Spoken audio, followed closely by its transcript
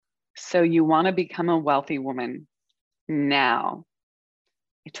So you want to become a wealthy woman now.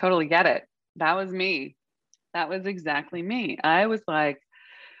 I totally get it. That was me. That was exactly me. I was like,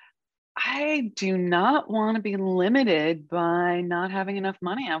 I do not want to be limited by not having enough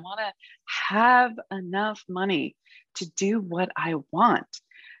money. I want to have enough money to do what I want.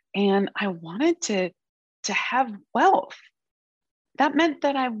 And I wanted to have wealth. That meant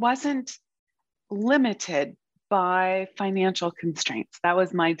that I wasn't limited by financial constraints. That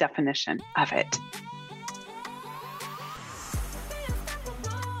was my definition of it.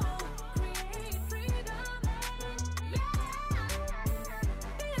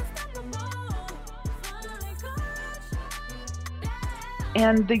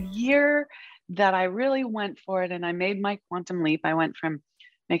 And the year that I really went for it and I made my quantum leap, I went from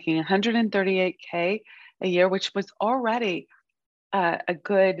making 138K a year, which was already a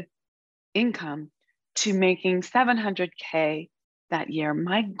good income, to making 700K that year.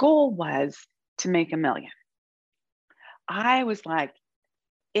 My goal was to make $1 million. I was like,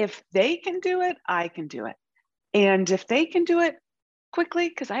 if they can do it, I can do it. And if they can do it quickly,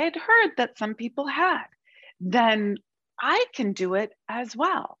 because I had heard that some people had, then I can do it as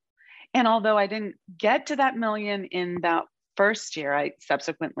well. And although I didn't get to that $1 million in that first year, I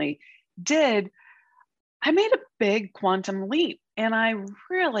subsequently did, I made a big quantum leap. And I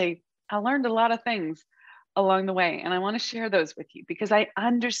learned a lot of things along the way. And I want to share those with you because I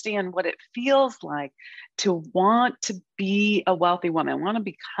understand what it feels like to want to be a wealthy woman, want to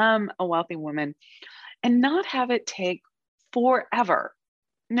become a wealthy woman and not have it take forever.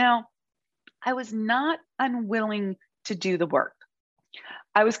 Now, I was not unwilling to do the work.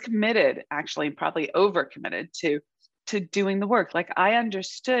 I was committed, actually, probably overcommitted to doing the work. Like I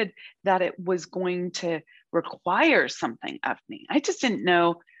understood that it was going to require something of me. I just didn't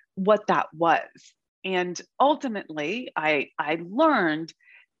know what that was. And ultimately, I learned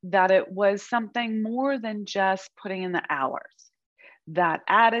that it was something more than just putting in the hours. That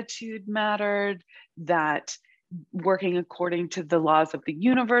attitude mattered, that working according to the laws of the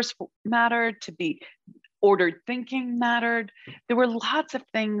universe mattered, to be ordered thinking mattered. There were lots of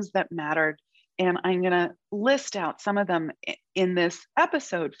things that mattered. And I'm going to list out some of them in this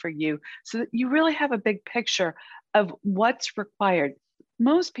episode for you so that you really have a big picture of what's required.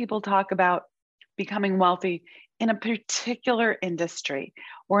 Most people talk about becoming wealthy in a particular industry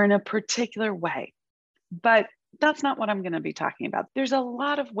or in a particular way, but that's not what I'm going to be talking about. There's a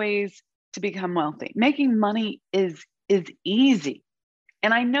lot of ways to become wealthy. Making money is easy.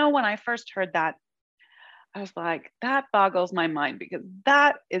 And I know when I first heard that, I was like, that boggles my mind because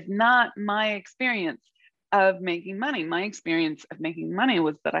that is not my experience of making money. My experience of making money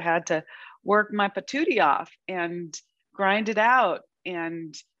was that I had to work my patootie off and grind it out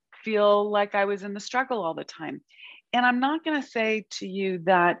and feel like I was in the struggle all the time. And I'm not going to say to you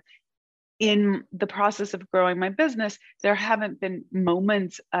that in the process of growing my business, there haven't been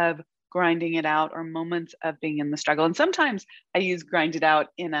moments of grinding it out or moments of being in the struggle. And sometimes I use grind it out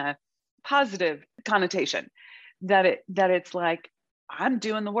in a positive connotation, that it's like, I'm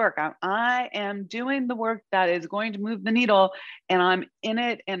doing the work. I am doing the work that is going to move the needle, and I'm in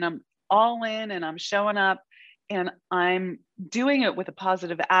it, and I'm all in, and I'm showing up, and I'm doing it with a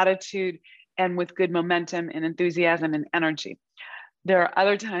positive attitude and with good momentum and enthusiasm and energy. There are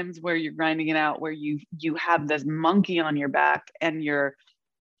other times where you're grinding it out, where you have this monkey on your back and you're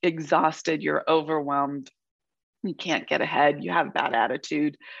exhausted, you're overwhelmed, you can't get ahead, you have a bad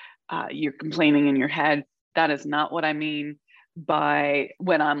attitude, you're complaining in your head. That is not what I mean by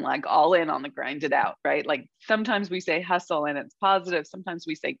when I'm like all in on the grind it out, right? Like sometimes we say hustle and it's positive. Sometimes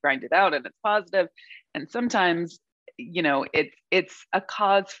we say grind it out and it's positive. And sometimes, it's a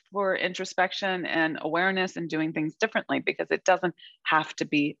cause for introspection and awareness and doing things differently because it doesn't have to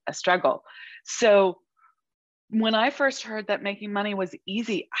be a struggle. So when I first heard that making money was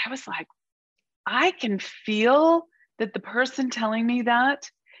easy, I was like, I can feel that the person telling me that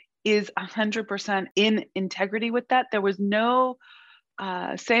is 100% in integrity with that. There was no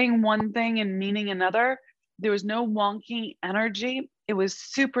saying one thing and meaning another. There was no wonky energy. It was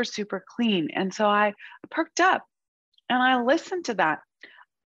super, super clean. And so I perked up and I listened to that.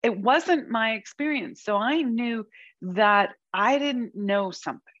 It wasn't my experience. So I knew that I didn't know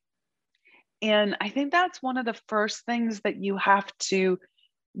something. And I think that's one of the first things that you have to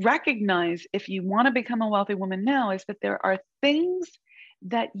recognize if you want to become a wealthy woman now, is that there are things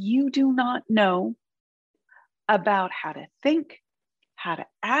that you do not know about how to think, how to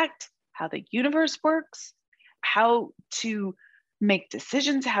act, how the universe works, how to make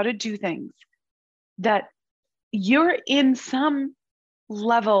decisions, how to do things, that you're in some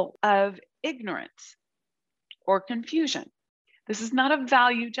level of ignorance or confusion. This is not a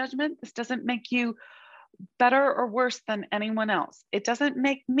value judgment. This doesn't make you better or worse than anyone else. It doesn't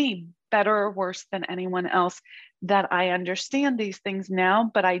make me better or worse than anyone else that I understand these things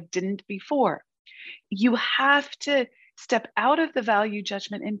now, but I didn't before. You have to step out of the value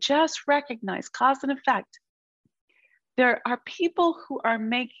judgment and just recognize cause and effect. There are people who are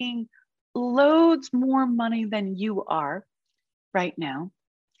making loads more money than you are right now.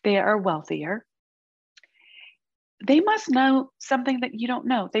 They are wealthier. They must know something that you don't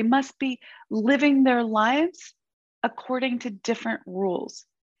know. They must be living their lives according to different rules.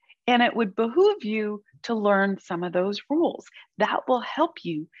 And it would behoove you to learn some of those rules. That will help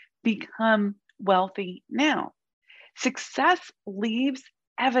you become wealthy now. Success leaves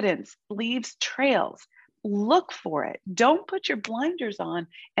evidence, leaves trails. Look for it. Don't put your blinders on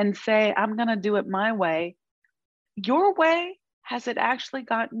and say, I'm going to do it my way. Your way, has it actually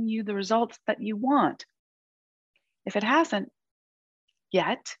gotten you the results that you want? If it hasn't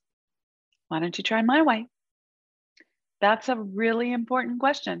yet, why don't you try my way? That's a really important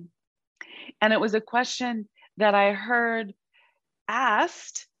question. And it was a question that I heard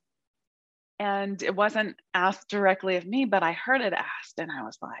asked, and it wasn't asked directly of me, but I heard it asked, and I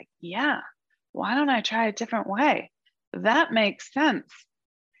was like, yeah, why don't I try a different way? That makes sense.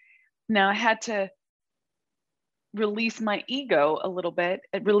 Now I had to release my ego a little bit,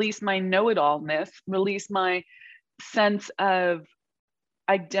 release my know-it-allness, release my sense of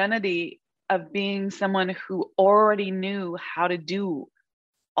identity of being someone who already knew how to do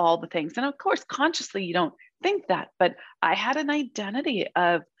all the things. And of course, consciously, you don't think that, but I had an identity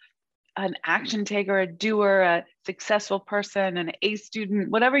of an action taker, a doer, a successful person, an A student,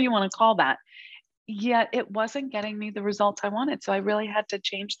 whatever you want to call that. Yet it wasn't getting me the results I wanted. So I really had to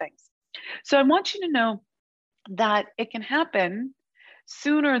change things. So I want you to know that it can happen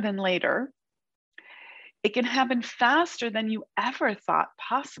sooner than later. It can happen faster than you ever thought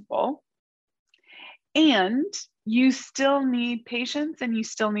possible. And you still need patience and you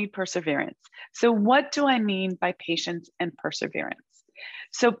still need perseverance. So what do I mean by patience and perseverance?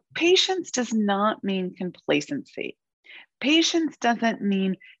 So patience does not mean complacency. Patience doesn't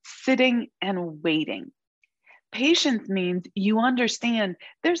mean sitting and waiting. Patience means you understand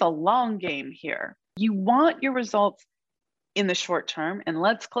there's a long game here. You want your results in the short term, and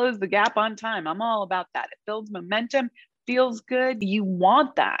let's close the gap on time. I'm all about that. It builds momentum, feels good. You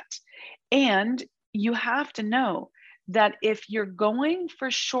want that. And you have to know that if you're going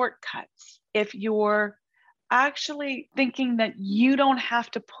for shortcuts, if you're actually thinking that you don't have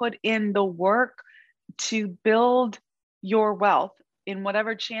to put in the work to build your wealth in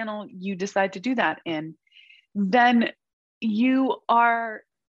whatever channel you decide to do that in, then you are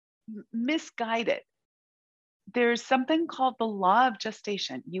misguided. There's something called the law of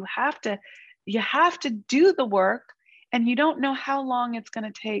gestation. You have to do the work, and you don't know how long it's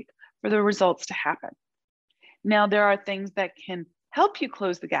going to take for the results to happen. Now, there are things that can help you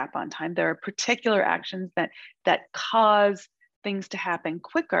close the gap on time. There are particular actions that cause things to happen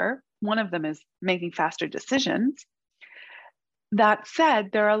quicker. One of them is making faster decisions. That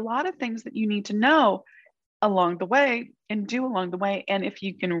said, there are a lot of things that you need to know along the way and do along the way. And if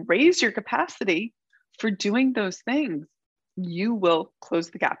you can raise your capacity for doing those things, you will close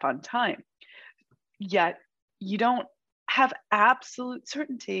the gap on time. Yet you don't have absolute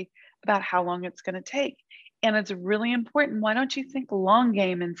certainty about how long it's going to take. And it's really important. Why don't you think long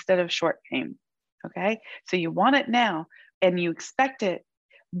game instead of short game? Okay. So you want it now and you expect it,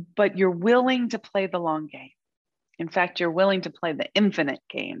 but you're willing to play the long game. In fact, you're willing to play the infinite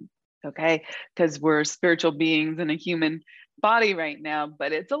game. Okay. Because we're spiritual beings in a human body right now,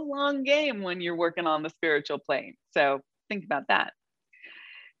 but it's a long game when you're working on the spiritual plane. So think about that.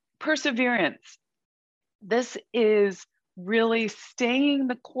 Perseverance. This is really staying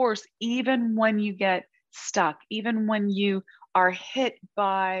the course even when you get stuck, even when you are hit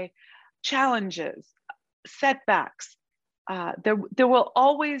by challenges, setbacks. There will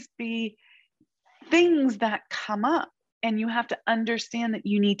always be things that come up, and you have to understand that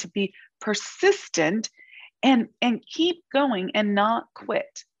you need to be persistent and keep going and not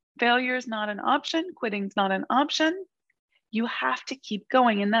quit. Failure is not an option. Quitting is not an option. You have to keep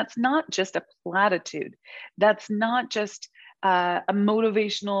going. And that's not just a platitude. That's not just a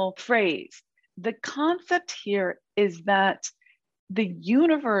motivational phrase. The concept here is that the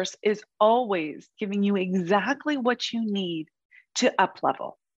universe is always giving you exactly what you need to up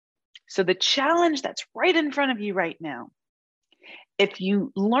level. So the challenge that's right in front of you right now, if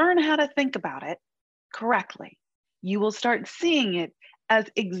you learn how to think about it correctly, you will start seeing it as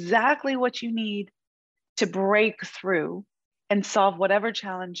exactly what you need to break through and solve whatever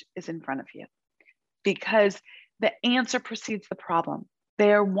challenge is in front of you. Because The answer precedes the problem.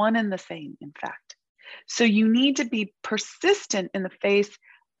 They are one and the same, in fact. So you need to be persistent in the face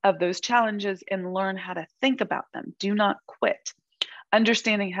of those challenges and learn how to think about them. Do not quit.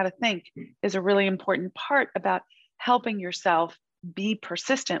 Understanding how to think is a really important part about helping yourself be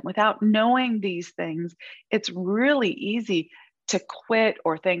persistent. Without knowing these things, it's really easy to quit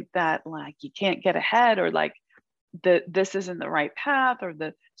or think that like you can't get ahead, or like this isn't the right path, or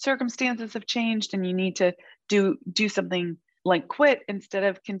the circumstances have changed and you need to do something like quit instead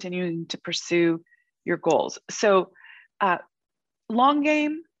of continuing to pursue your goals. So long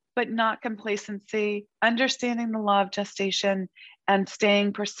game, but not complacency, understanding the law of gestation and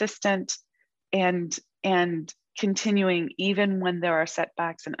staying persistent and continuing even when there are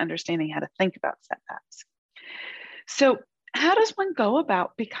setbacks, and understanding how to think about setbacks. So how does one go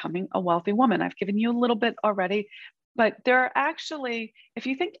about becoming a wealthy woman? I've given you a little bit already, but there are actually, if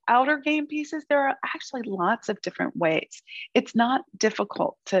you think outer game pieces, there are actually lots of different ways. It's not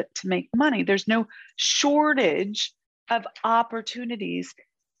difficult to make money. There's no shortage of opportunities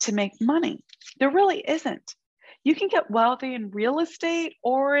to make money. There really isn't. You can get wealthy in real estate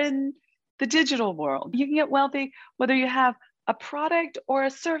or in the digital world. You can get wealthy whether you have a product or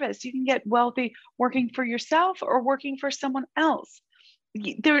a service. You can get wealthy working for yourself or working for someone else.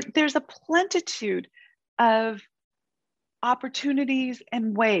 There's a plenitude of opportunities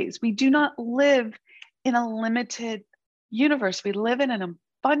and ways. We do not live in a limited universe. We live in an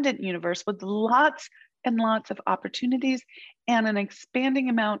abundant universe with lots and lots of opportunities and an expanding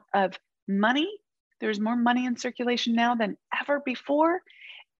amount of money. There's more money in circulation now than ever before.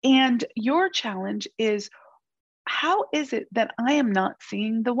 And your challenge is, how is it that I am not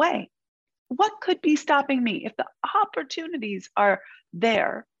seeing the way? What could be stopping me? If the opportunities are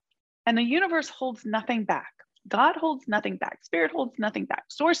there and the universe holds nothing back, God holds nothing back, Spirit holds nothing back,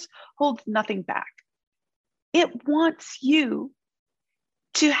 Source holds nothing back, it wants you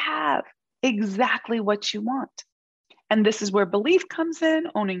to have exactly what you want. And this is where belief comes in,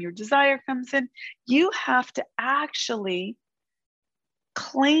 owning your desire comes in. You have to actually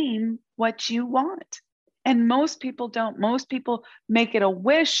claim what you want. And most people don't. Most people make it a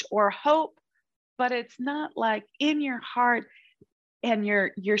wish or hope, but it's not like in your heart and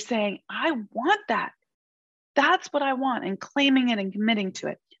you're saying, I want that. That's what I want, and claiming it and committing to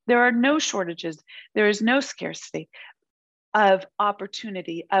it. There are no shortages. There is no scarcity of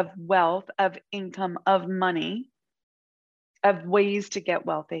opportunity, of wealth, of income, of money, of ways to get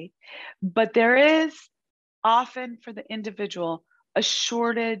wealthy. But there is often for the individual a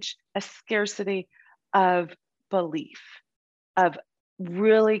shortage, a scarcity of belief, of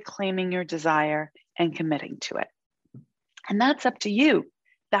really claiming your desire and committing to it. And that's up to you.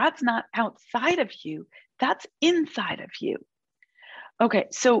 That's not outside of you, that's inside of you. Okay,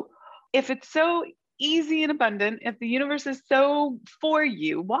 so if it's so easy and abundant, if the universe is so for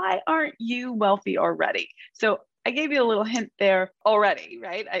you, why aren't you wealthy already? So I gave you a little hint there already,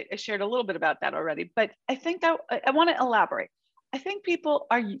 right? I shared a little bit about that already, but I think I want to elaborate. I think people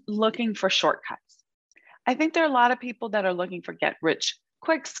are looking for shortcuts. I think there are a lot of people that are looking for get rich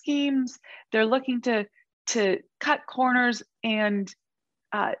quick schemes. They're looking to cut corners and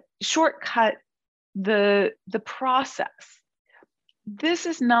shortcut the process. This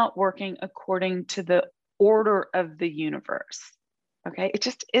is not working according to the order of the universe. Okay, it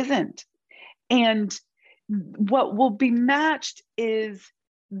just isn't. And what will be matched is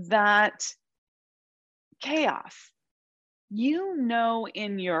that chaos. You know,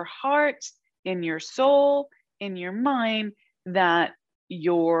 in your heart, in your soul, in your mind, that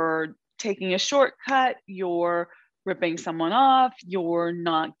you're taking a shortcut, you're ripping someone off, you're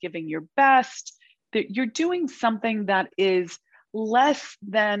not giving your best, that you're doing something that is less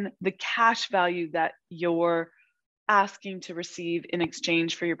than the cash value that you're asking to receive in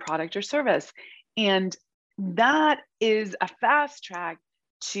exchange for your product or service. And that is a fast track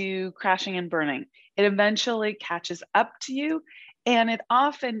to crashing and burning. It eventually catches up to you, and it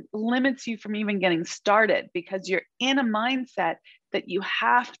often limits you from even getting started because you're in a mindset that you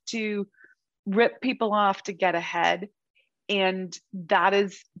have to rip people off to get ahead. And that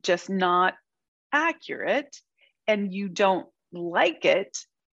is just not accurate. And you don't like it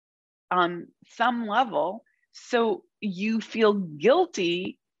on some level. So you feel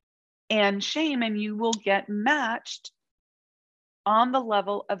guilty and shame, and you will get matched on the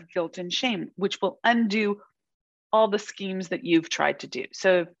level of guilt and shame, which will undo all the schemes that you've tried to do.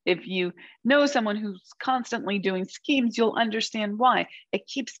 So if you know someone who's constantly doing schemes, you'll understand why. It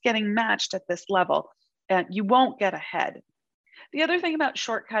keeps getting matched at this level and you won't get ahead. The other thing about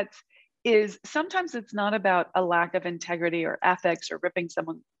shortcuts is sometimes it's not about a lack of integrity or ethics or ripping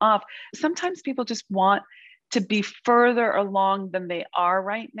someone off. Sometimes people just want to be further along than they are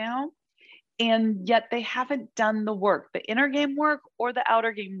right now. And yet they haven't done the work, the inner game work or the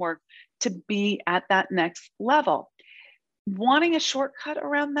outer game work, to be at that next level. Wanting a shortcut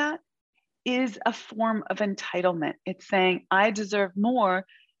around that is a form of entitlement. It's saying, I deserve more,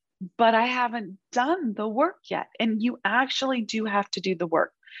 but I haven't done the work yet. And you actually do have to do the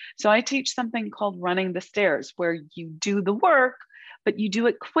work. So I teach something called running the stairs, where you do the work, but you do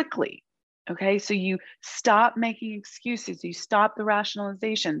it quickly. Okay, so you stop making excuses, you stop the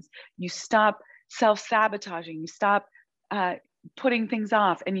rationalizations, you stop self-sabotaging, you stop putting things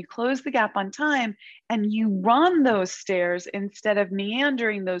off, and you close the gap on time, and you run those stairs instead of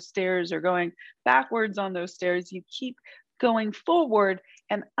meandering those stairs or going backwards on those stairs. You keep going forward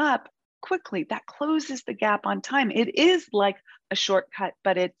and up quickly. That closes the gap on time. It is like a shortcut,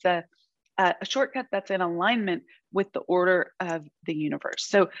 but it's a shortcut that's in alignment with the order of the universe.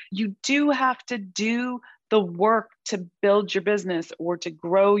 So you do have to do the work to build your business or to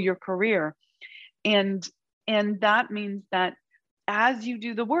grow your career. And that means that as you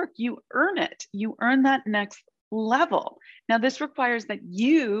do the work, you earn it. You earn that next level. Now, this requires that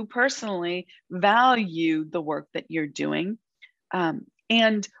you personally value the work that you're doing.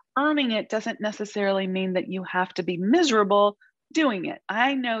 And earning it doesn't necessarily mean that you have to be miserable doing it.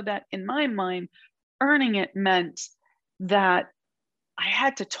 I know that in my mind, earning it meant that I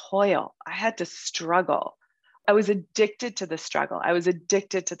had to toil, I had to struggle. I was addicted to the struggle. I was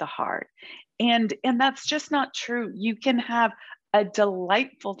addicted to the hard. And that's just not true. You can have a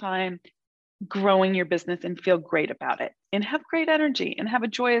delightful time growing your business and feel great about it and have great energy and have a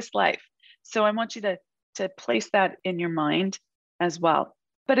joyous life. So I want you to place that in your mind as well.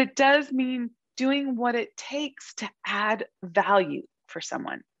 But it does mean doing what it takes to add value for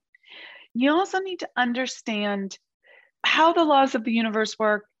someone. You also need to understand how the laws of the universe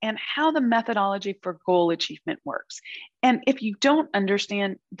work and how the methodology for goal achievement works. And if you don't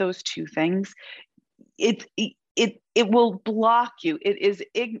understand those two things, it will block you. It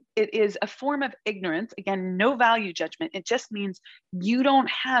is a form of ignorance. Again, no value judgment. It just means you don't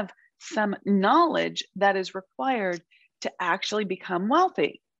have some knowledge that is required to actually become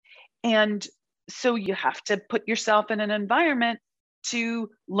wealthy. And so you have to put yourself in an environment to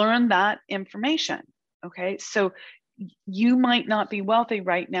learn that information. Okay, so you might not be wealthy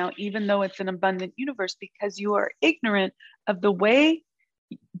right now, even though it's an abundant universe, because you are ignorant of the way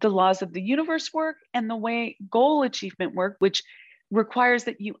the laws of the universe work and the way goal achievement work, which requires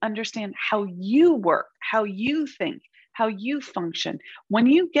that you understand how you work, how you think, how you function. When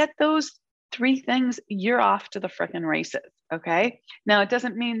you get those three things, you're off to the frickin' races. Okay, now it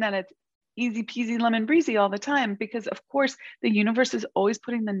doesn't mean that it's easy peasy lemon breezy all the time, because of course the universe is always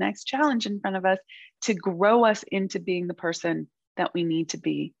putting the next challenge in front of us to grow us into being the person that we need to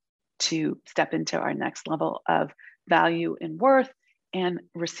be to step into our next level of value and worth and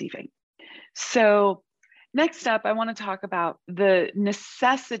receiving. So next up, I want to talk about the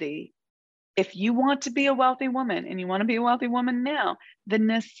necessity. If you want to be a wealthy woman, and you want to be a wealthy woman now, the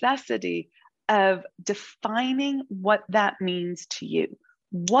necessity of defining what that means to you.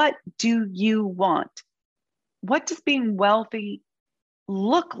 What do you want? What does being wealthy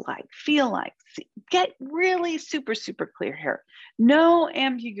look like, feel like? Get really super, super clear here. No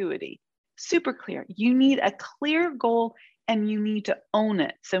ambiguity, super clear. You need a clear goal and you need to own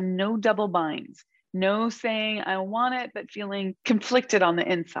it. So no double binds, no saying I want it, but feeling conflicted on the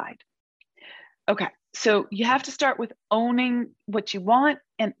inside. Okay, so you have to start with owning what you want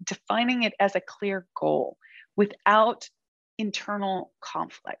and defining it as a clear goal without internal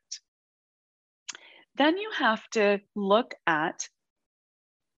conflict. Then you have to look at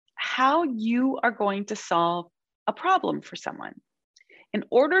how you are going to solve a problem for someone. In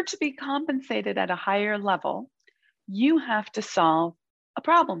order to be compensated at a higher level, you have to solve a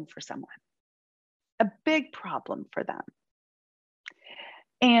problem for someone, a big problem for them.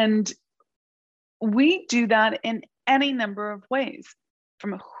 And we do that in any number of ways,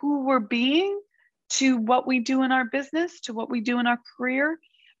 from who we're being to what we do in our business, to what we do in our career.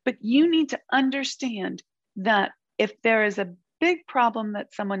 But you need to understand that if there is a big problem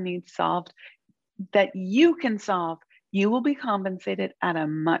that someone needs solved, that you can solve, you will be compensated at a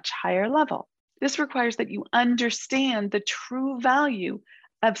much higher level. This requires that you understand the true value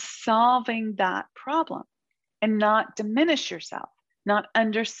of solving that problem and not diminish yourself, not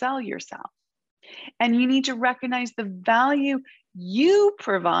undersell yourself. And you need to recognize the value you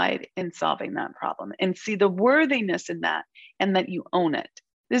provide in solving that problem and see the worthiness in that, and that you own it.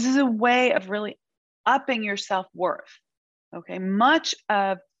 This is a way of really upping your self-worth. Okay, much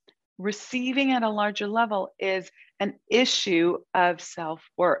of receiving at a larger level is an issue of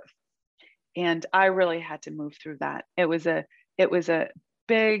self-worth. And I really had to move through that. It was a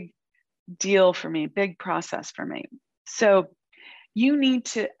big deal for me, big process for me. So you need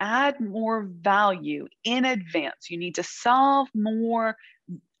to add more value in advance. You need to solve more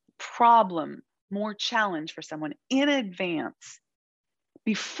problem, more challenge for someone in advance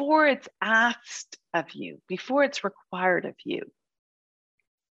before it's asked of you, before it's required of you.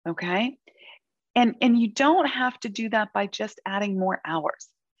 Okay? And you don't have to do that by just adding more hours.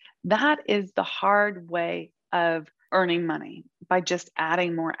 That is the hard way of earning money, by just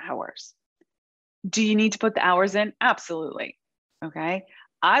adding more hours. Do you need to put the hours in? Absolutely. Okay.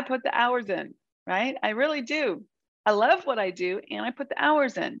 I put the hours in, right? I really do. I love what I do, and I put the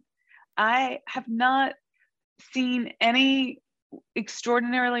hours in. I have not seen any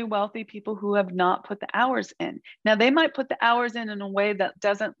extraordinarily wealthy people who have not put the hours in. Now, they might put the hours in a way that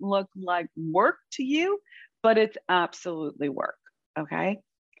doesn't look like work to you, but it's absolutely work. Okay.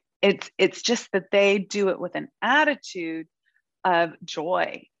 It's just that they do it with an attitude of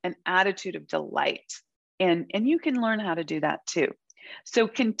joy, an attitude of delight. And you can learn how to do that too. So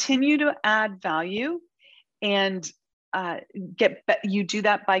continue to add value, and you do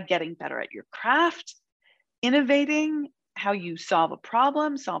that by getting better at your craft, innovating how you solve a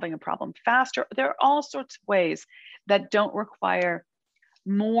problem, solving a problem faster. There are all sorts of ways that don't require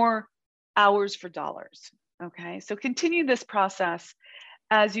more hours for dollars. Okay, so continue this process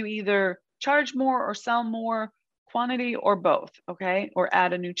as you either charge more or sell more quantity, or both. Okay, or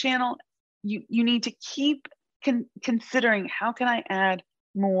add a new channel. You need to keep considering, how can I add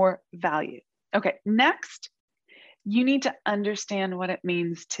more value? Okay, next, you need to understand what it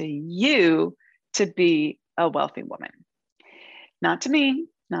means to you to be a wealthy woman. Not to me,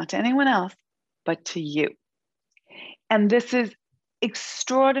 not to anyone else, but to you. And this is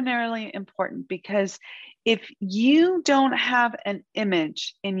extraordinarily important, because if you don't have an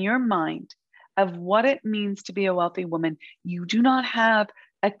image in your mind of what it means to be a wealthy woman, you do not have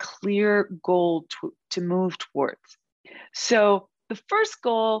a clear goal to move towards. So the first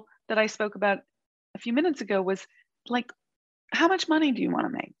goal that I spoke about a few minutes ago was like, how much money do you want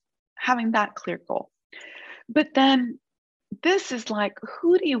to make? Having that clear goal. But then this is like,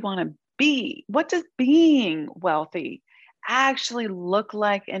 who do you want to be? What does being wealthy actually look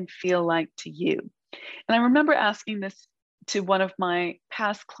like and feel like to you? And I remember asking this to one of my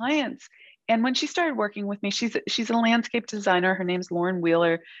past clients. And when she started working with me, she's a landscape designer. Her name's Lauren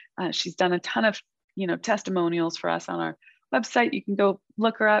Wheeler. She's done a ton of testimonials for us on our website. You can go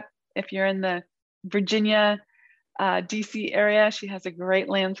look her up if you're in the Virginia, DC area. She has a great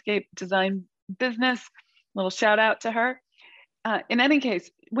landscape design business. Little shout out to her. In any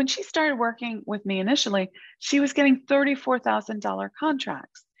case, when she started working with me initially, she was getting $34,000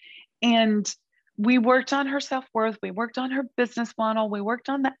 contracts. And we worked on her self-worth. We worked on her business model. We worked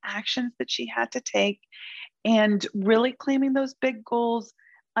on the actions that she had to take, and really claiming those big goals,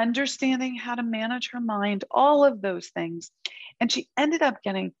 understanding how to manage her mind, all of those things. And she ended up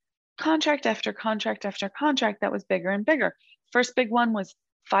getting contract after contract after contract that was bigger and bigger. First big one was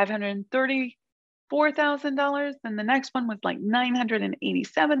 $534,000. Then the next one was like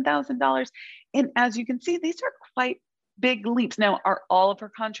 $987,000. And as you can see, these are quite big leaps. Now, are all of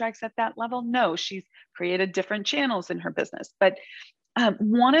her contracts at that level? No, she's created different channels in her business. But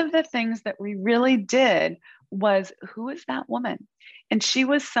one of the things that we really did was, who is that woman? And she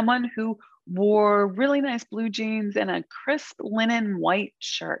was someone who wore really nice blue jeans and a crisp linen white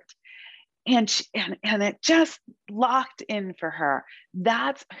shirt. And it just locked in for her.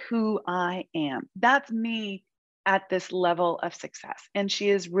 That's who I am. That's me at this level of success. And she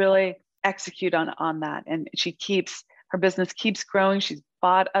is really execute on that. And her business keeps growing. She's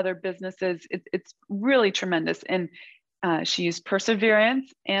bought other businesses. It's really tremendous. And she used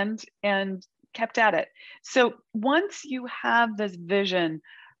perseverance and kept at it. So once you have this vision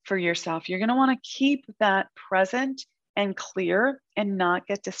for yourself, you're going to want to keep that present and clear and not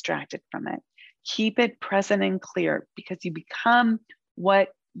get distracted from it. Keep it present and clear, because you become what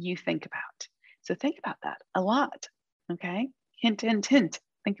you think about. So think about that a lot. Okay. Hint, hint, hint.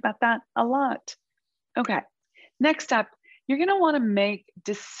 Think about that a lot. Okay. Next up, you're going to want to make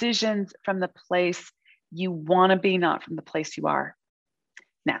decisions from the place you want to be, not from the place you are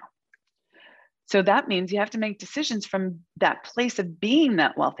now. So that means you have to make decisions from that place of being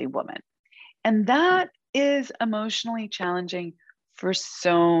that wealthy woman. And that is emotionally challenging for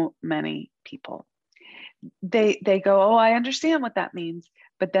so many people. They go, oh, I understand what that means,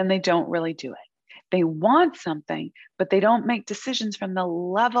 but then they don't really do it. They want something, but they don't make decisions from the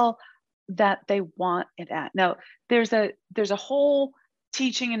level that they want it at. Now, there's a whole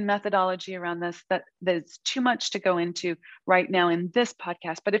teaching and methodology around this that's too much to go into right now in this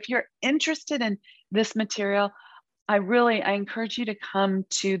podcast. But if you're interested in this material, I encourage you to come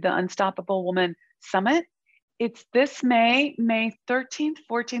to the Unstoppable Woman Summit. It's this May 13th,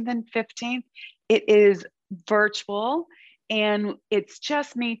 14th, and 15th. It is virtual, and it's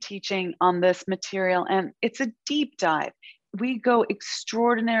just me teaching on this material, and it's a deep dive. We go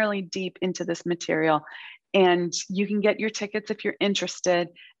extraordinarily deep into this material, and you can get your tickets if you're interested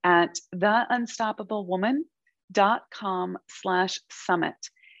at theunstoppablewoman.com/summit,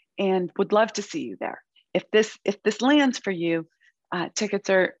 and would love to see you there. If this lands for you, tickets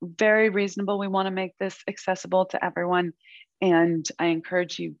are very reasonable. We want to make this accessible to everyone, and I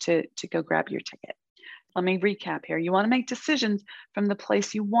encourage you to go grab your ticket. Let me recap here. You want to make decisions from the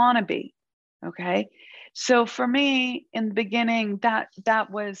place you want to be. Okay. So for me, in the beginning, that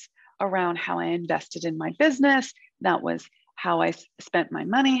was around how I invested in my business. That was how I spent my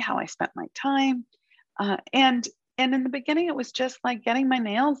money, how I spent my time. And in the beginning, it was just like getting my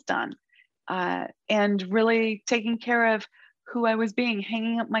nails done and really taking care of who I was being,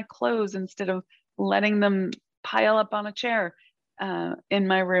 hanging up my clothes instead of letting them pile up on a chair in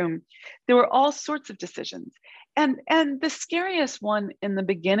my room. There were all sorts of decisions. And the scariest one in the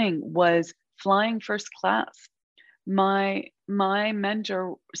beginning was flying first class. My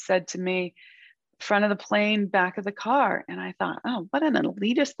mentor said to me, front of the plane, back of the car. And I thought, oh, what an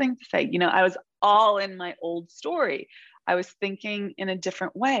elitist thing to say. You know, I was all in my old story. I was thinking in a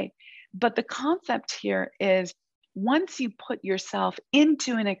different way. But the concept here is once you put yourself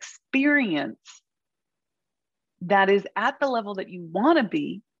into an experience that is at the level that you want to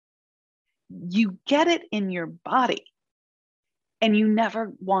be, you get it in your body and you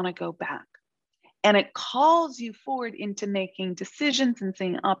never want to go back. And it calls you forward into making decisions and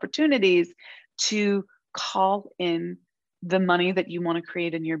seeing opportunities to call in the money that you want to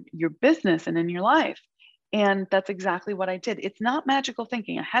create in your business and in your life. And that's exactly what I did. It's not magical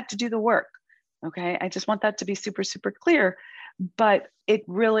thinking. I had to do the work. Okay. I just want that to be super, super clear. But it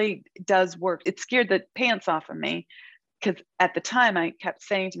really does work. It scared the pants off of me because at the time I kept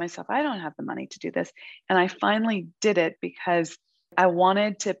saying to myself, I don't have the money to do this. And I finally did it because I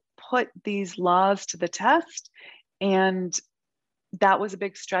wanted to put these laws to the test. And that was a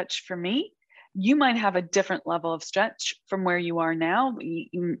big stretch for me. You might have a different level of stretch from where you are now.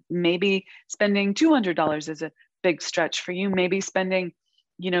 Maybe spending $200 is a big stretch for you. Maybe spending,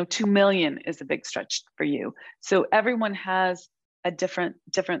 $2 million is a big stretch for you. So everyone has a different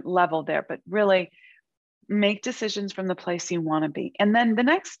level there, but really make decisions from the place you want to be. And then the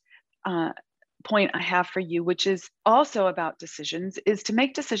next point I have for you, which is also about decisions, is to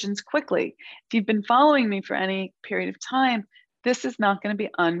make decisions quickly. If you've been following me for any period of time, this is not going to be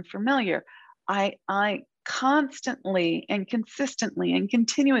unfamiliar. I constantly and consistently and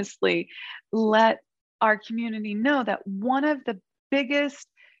continuously let our community know that one of the biggest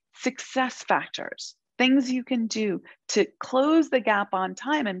success factors, things you can do to close the gap on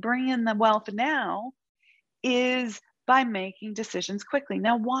time and bring in the wealth now, is by making decisions quickly.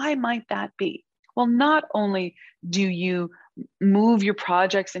 Now, why might that be? Well, not only do you move your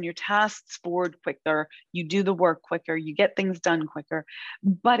projects and your tasks forward quicker, you do the work quicker, you get things done quicker,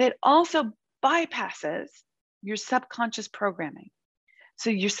 but it also bypasses your subconscious programming. So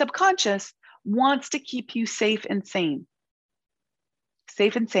your subconscious wants to keep you safe and sane.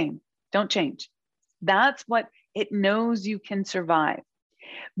 Safe and sane. Don't change. That's what it knows you can survive.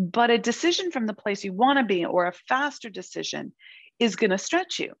 But a decision from the place you want to be, or a faster decision, is going to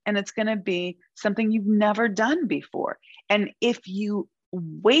stretch you, and it's going to be something you've never done before. And if you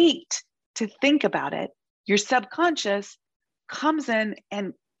wait to think about it, your subconscious comes in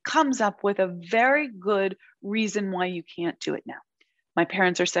and comes up with a very good reason why you can't do it now. My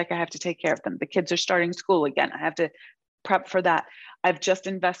parents are sick. I have to take care of them. The kids are starting school again. I have to prep for that. I've just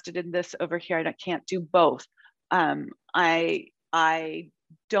invested in this over here. I can't do both. I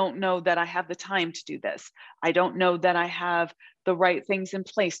don't know that I have the time to do this. I don't know that I have the right things in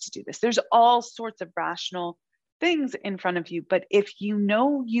place to do this. There's all sorts of rational things in front of you. But if you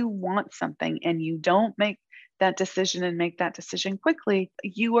know you want something and you don't make that decision and make that decision quickly,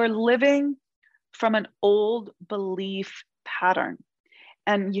 you are living from an old belief pattern.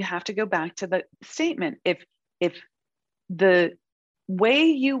 And you have to go back to the statement. If the way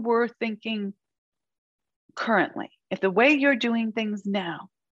you were thinking currently, if the way you're doing things now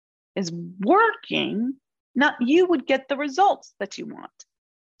is working, you would get the results that you want.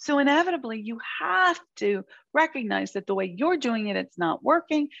 So inevitably, you have to recognize that the way you're doing it, it's not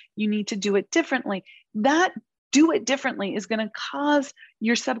working. You need to do it differently. That do it differently is going to cause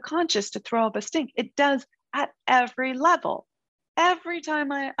your subconscious to throw up a stink. It does at every level. Every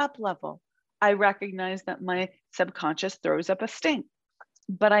time I up level, I recognize that my subconscious throws up a stink,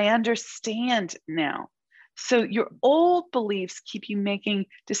 but I understand now. So your old beliefs keep you making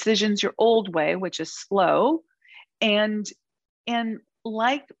decisions your old way, which is slow, and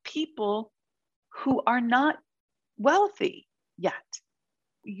like people who are not wealthy yet.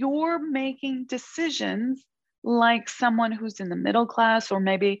 You're making decisions like someone who's in the middle class, or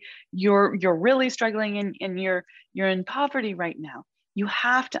maybe you're really struggling and you're in poverty right now. You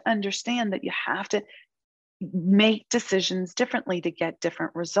have to understand that you have to make decisions differently to get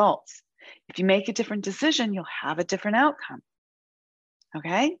different results. If you make a different decision, you'll have a different outcome.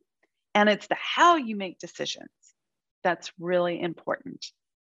 Okay? And it's the how you make decisions that's really important.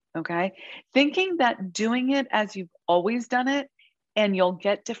 Okay? Thinking that doing it as you've always done it and you'll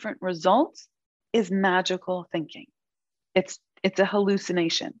get different results is magical thinking. It's a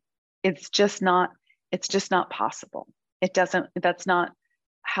hallucination. It's just not possible. That's not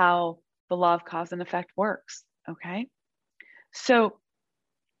how the law of cause and effect works. Okay. So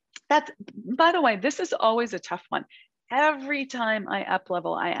that's, by the way, this is always a tough one. Every time I up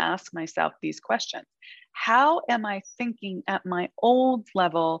level, I ask myself these questions. How am I thinking at my old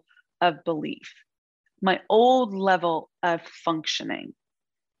level of belief, my old level of functioning?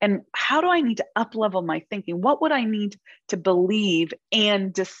 And how do I need to up level my thinking? What would I need to believe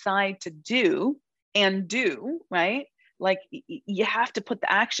and decide to do, right? Like you have to put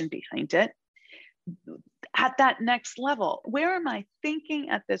the action behind it at that next level. Where am I thinking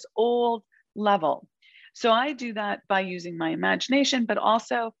at this old level? So I do that by using my imagination, but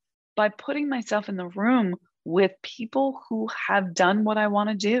also by putting myself in the room with people who have done what I want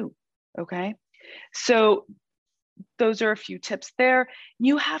to do. Okay. So those are a few tips there.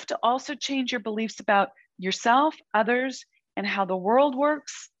 You have to also change your beliefs about yourself, others, and how the world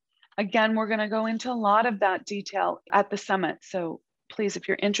works. Again, we're going to go into a lot of that detail at the summit. So please, if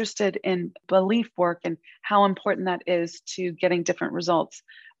you're interested in belief work and how important that is to getting different results,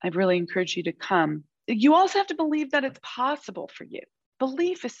 I really encourage you to come. You also have to believe that it's possible for you.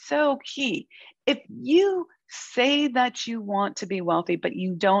 Belief is so key. If you say that you want to be wealthy, but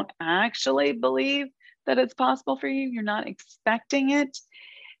you don't actually believe that it's possible for you, you're not expecting it,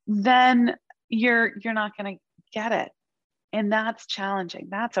 then you're not going to get it. And that's challenging.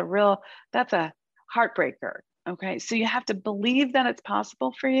 That's a heartbreaker. Okay. So you have to believe that it's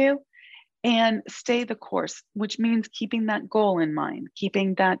possible for you and stay the course, which means keeping that goal in mind,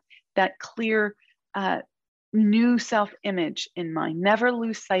 keeping that clear, new self-image in mind. Never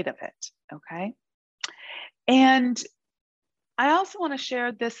lose sight of it. Okay. And I also want to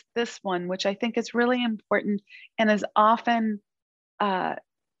share this one, which I think is really important and is often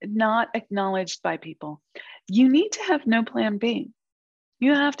not acknowledged by people. You need to have no plan B.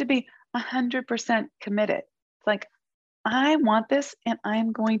 You have to be 100% committed. It's like, I want this and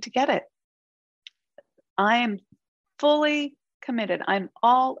I'm going to get it. I am fully committed. I'm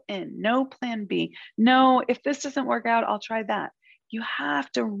all in. No plan B. No, if this doesn't work out, I'll try that. You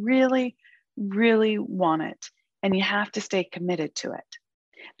have to really, really want it. And you have to stay committed to it.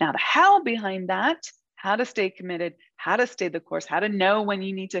 Now, the how behind that, how to stay committed, how to stay the course, how to know when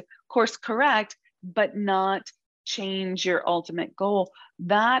you need to course correct, but not change your ultimate goal.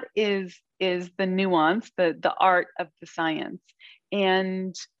 That is the nuance, the art of the science.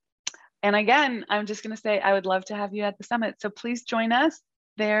 And again, I'm just going to say, I would love to have you at the summit. So please join us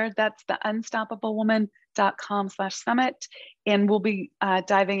there. That's the unstoppablewoman.com/summit. And we'll be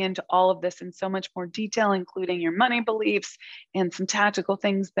diving into all of this in so much more detail, including your money beliefs and some tactical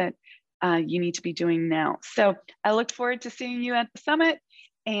things that you need to be doing now. So I look forward to seeing you at the summit.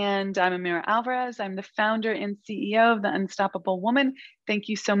 And I'm Amira Alvarez. I'm the founder and CEO of The Unstoppable Woman. Thank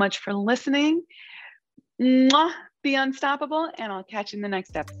you so much for listening. Mwah! Be unstoppable, and I'll catch you in the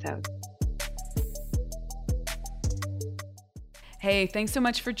next episode. Hey, thanks so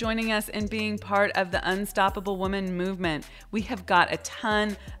much for joining us and being part of the Unstoppable Woman movement. We have got a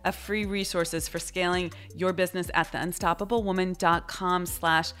ton of free resources for scaling your business at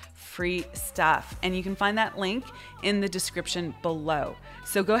theunstoppablewoman.com/free stuff. And you can find that link in the description below.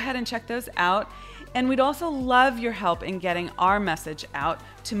 So go ahead and check those out. And we'd also love your help in getting our message out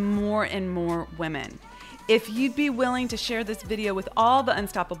to more and more women. If you'd be willing to share this video with all the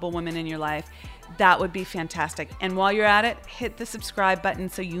unstoppable women in your life, that would be fantastic. And while you're at it, hit the subscribe button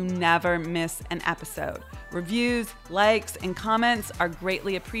so you never miss an episode. Reviews, likes, and comments are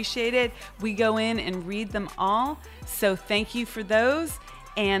greatly appreciated. We go in and read them all. So thank you for those.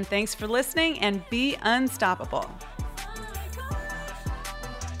 And thanks for listening, and be unstoppable.